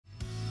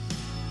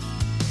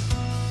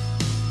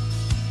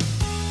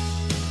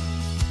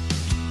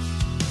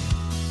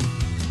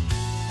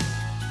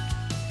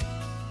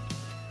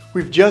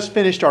We've just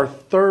finished our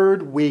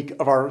third week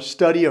of our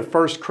study of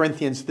 1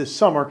 Corinthians this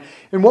summer,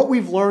 and what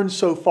we've learned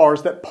so far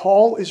is that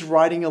Paul is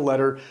writing a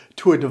letter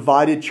to a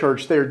divided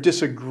church. They are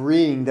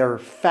disagreeing, there are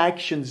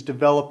factions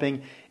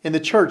developing in the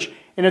church,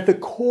 and at the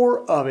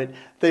core of it,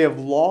 they have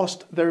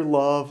lost their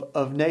love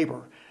of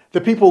neighbor.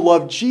 The people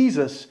love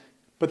Jesus,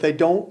 but they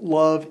don't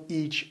love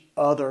each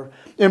other.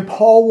 And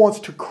Paul wants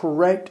to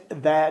correct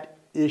that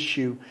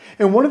issue.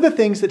 And one of the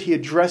things that he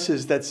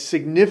addresses that's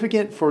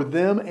significant for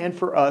them and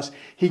for us,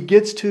 he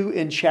gets to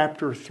in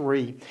chapter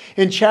 3.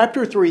 In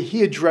chapter 3,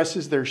 he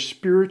addresses their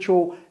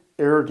spiritual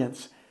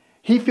arrogance.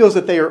 He feels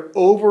that they are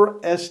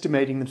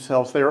overestimating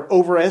themselves. They are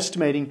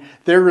overestimating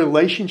their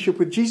relationship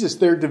with Jesus,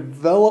 their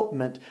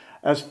development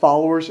as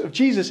followers of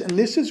Jesus. And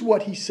this is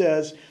what he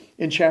says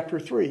in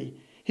chapter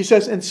 3. He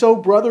says, "And so,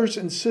 brothers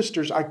and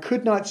sisters, I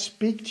could not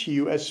speak to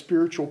you as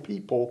spiritual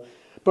people,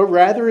 but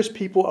rather as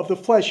people of the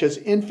flesh, as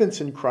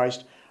infants in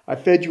Christ. I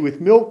fed you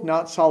with milk,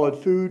 not solid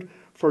food,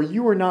 for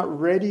you are not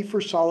ready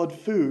for solid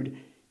food.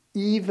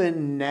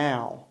 Even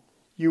now,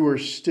 you are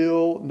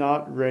still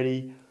not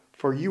ready,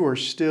 for you are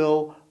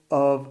still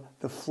of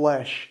the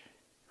flesh."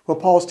 What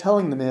Paul's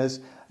telling them is,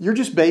 you're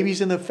just babies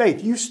in the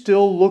faith. You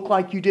still look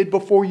like you did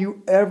before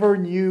you ever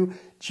knew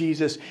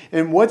Jesus.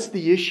 And what's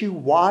the issue?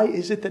 Why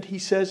is it that he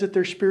says that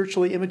they're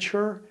spiritually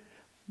immature?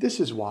 This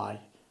is why.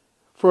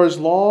 For as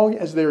long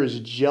as there is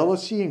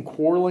jealousy and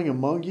quarreling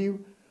among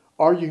you,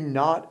 are you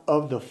not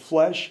of the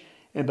flesh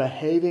and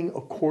behaving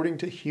according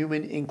to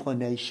human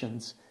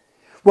inclinations?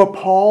 What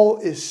Paul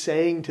is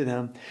saying to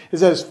them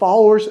is that as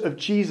followers of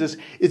Jesus,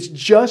 it's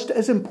just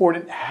as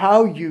important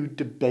how you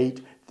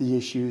debate the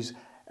issues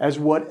as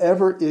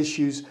whatever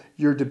issues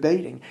you're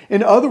debating.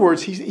 In other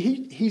words,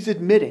 he's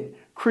admitting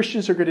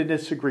Christians are going to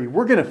disagree.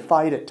 We're going to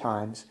fight at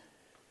times.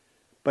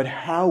 But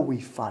how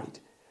we fight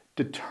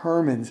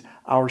determines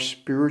our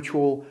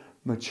spiritual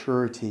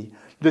maturity.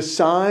 The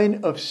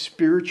sign of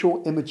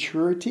spiritual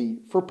immaturity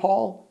for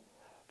Paul: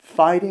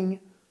 fighting,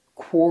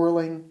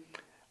 quarreling,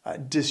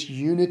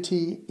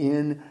 disunity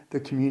in the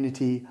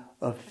community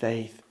of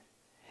faith.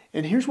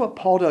 And here's what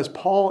Paul does.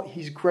 Paul,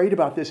 he's great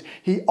about this.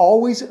 He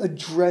always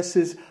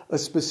addresses a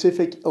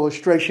specific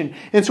illustration.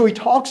 And so he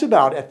talks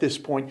about, at this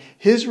point,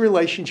 his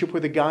relationship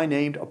with a guy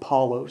named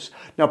Apollos.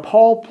 Now,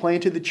 Paul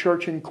planted the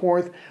church in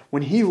Corinth.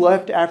 When he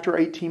left after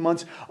 18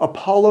 months,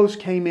 Apollos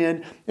came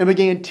in and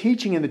began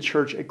teaching in the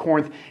church at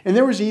Corinth. And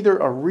there was either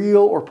a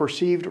real or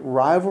perceived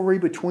rivalry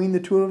between the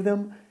two of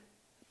them.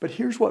 But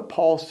here's what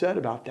Paul said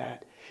about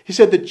that. He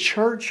said, the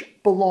church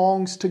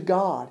belongs to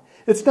God.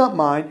 It's not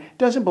mine. It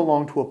doesn't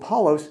belong to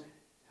Apollos.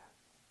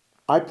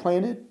 I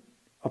planted,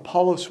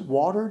 Apollos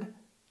watered,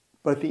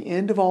 but at the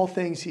end of all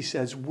things, he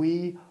says,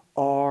 we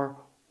are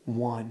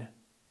one.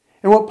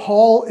 And what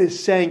Paul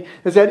is saying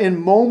is that in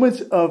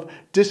moments of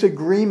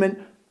disagreement,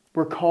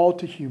 we're called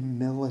to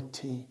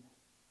humility.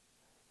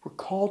 We're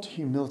called to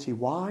humility.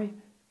 Why?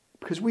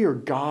 Because we are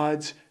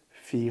God's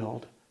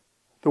field.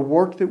 The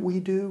work that we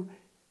do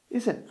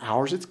isn't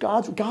ours, it's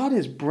God's. God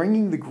is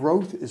bringing the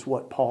growth, is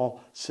what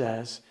Paul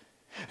says.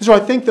 And so I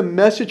think the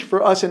message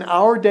for us in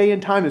our day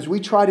and time as we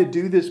try to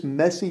do this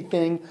messy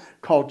thing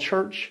called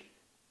church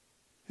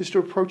is to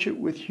approach it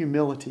with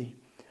humility.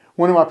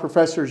 One of my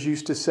professors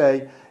used to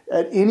say,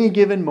 at any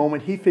given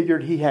moment, he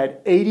figured he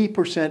had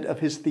 80% of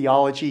his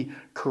theology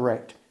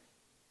correct.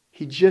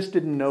 He just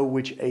didn't know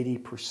which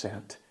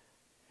 80%.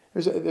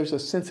 There's a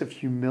sense of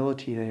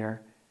humility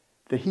there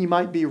that he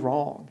might be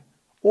wrong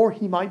or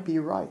he might be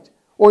right.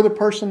 Or the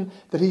person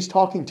that he's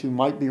talking to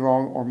might be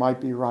wrong or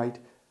might be right.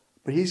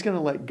 But he's going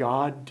to let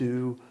God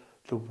do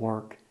the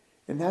work.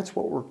 And that's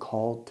what we're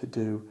called to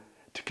do.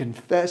 To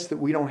confess that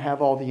we don't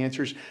have all the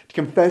answers. To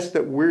confess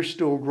that we're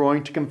still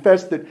growing. To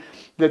confess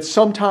that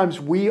sometimes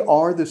we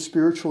are the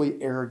spiritually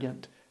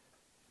arrogant.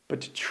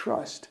 But to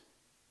trust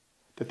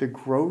that the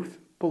growth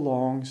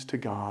belongs to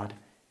God.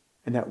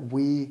 And that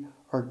we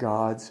are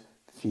God's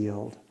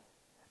field.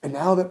 And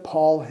now that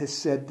Paul has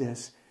said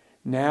this,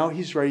 now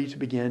he's ready to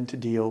begin to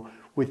deal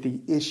with the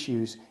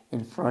issues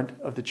in front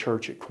of the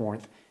church at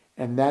Corinth.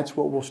 And that's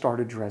what we'll start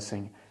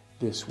addressing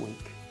this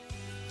week.